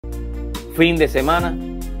Fin de semana,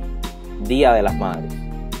 Día de las Madres.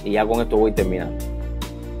 Y ya con esto voy terminando.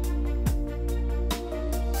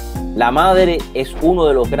 La madre es uno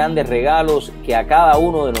de los grandes regalos que a cada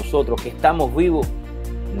uno de nosotros que estamos vivos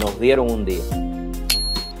nos dieron un día.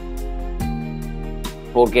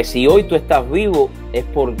 Porque si hoy tú estás vivo es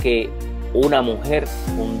porque una mujer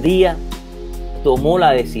un día tomó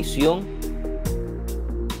la decisión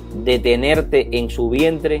de tenerte en su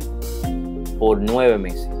vientre por 9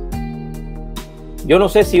 meses. Yo no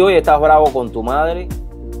sé si hoy estás bravo con tu madre.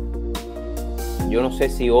 Yo no sé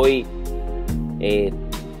si hoy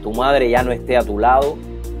tu madre ya no esté a tu lado.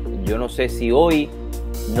 Yo no sé si hoy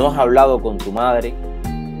no has hablado con tu madre.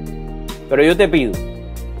 Pero yo te pido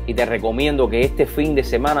y te recomiendo que este fin de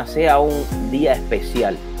semana sea un día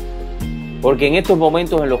especial. Porque en estos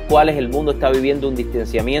momentos en los cuales el mundo está viviendo un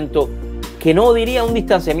distanciamiento, que no diría un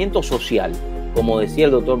distanciamiento social, como decía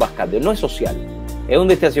el doctor Bascaldo, no es social, es un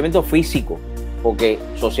distanciamiento físico, porque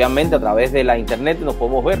socialmente a través de la internet nos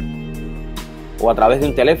podemos ver, o a través de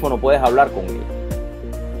un teléfono puedes hablar con ella.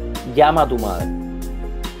 Llama a tu madre,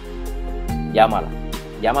 llámala,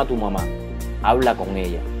 llama a tu mamá, habla con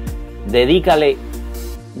ella, dedícale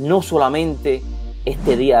no solamente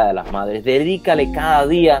este Día de las Madres, dedícale cada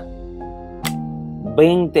día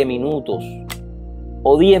 20 minutos,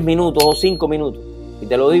 o 10 minutos, o 5 minutos. Y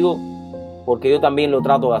te lo digo porque yo también lo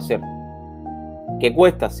trato de hacer. Que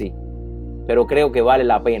cuesta, sí, pero creo que vale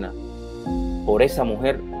la pena por esa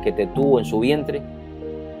mujer que te tuvo en su vientre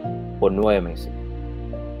por 9 meses.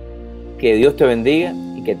 Que Dios te bendiga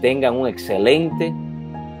y que tengan un excelente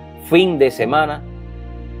fin de semana,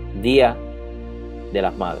 Día de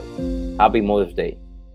las Madres. Happy Mother's Day.